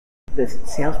The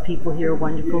salespeople here are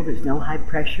wonderful. There's no high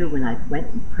pressure. When I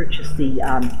went and purchased the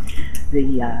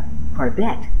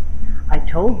Corvette, I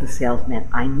told the salesman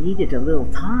I needed a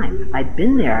little time. I'd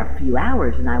been there a few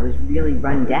hours and I was really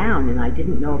run down and I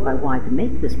didn't know if I wanted to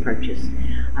make this purchase.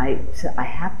 I said, I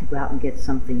have to go out and get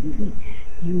something to eat.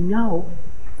 You know,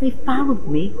 they followed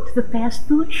me to the fast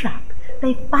food shop.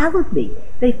 They followed me.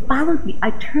 They followed me.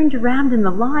 I turned around in the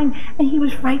line and he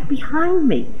was right behind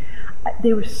me.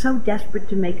 They were so desperate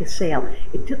to make a sale.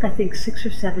 It took, I think, 6 or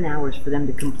 7 hours for them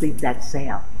to complete that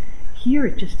sale. Here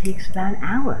it just takes about an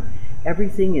hour.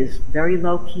 Everything is very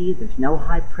low key. There's no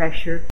high pressure.